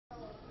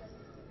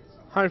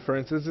Hi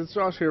Francis, it's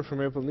Josh here from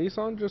Maple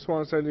Nissan. Just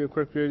want to send you a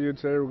quick video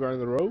today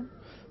regarding the Rouge.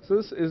 So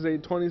this is a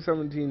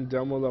 2017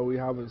 demo that we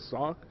have in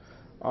stock.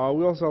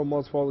 We also have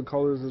multiple other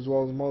colors as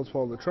well as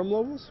multiple other trim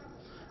levels.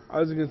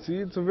 As you can see,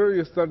 it's a very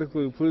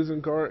aesthetically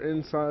pleasing car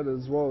inside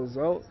as well as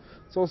out.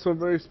 It's also a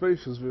very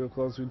spacious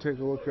vehicle as we take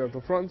a look at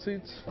the front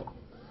seats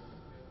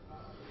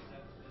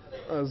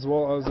as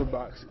well as the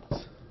back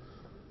seats.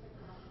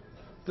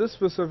 This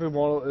specific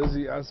model is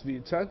the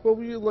SV Tech, but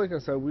like I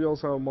said, we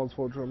also have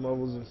multiple trim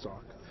levels in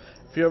stock.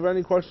 If you have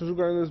any questions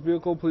regarding this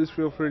vehicle, please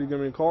feel free to give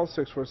me a call,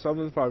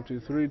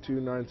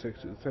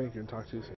 647-523-2962. Thank you, and talk to you soon.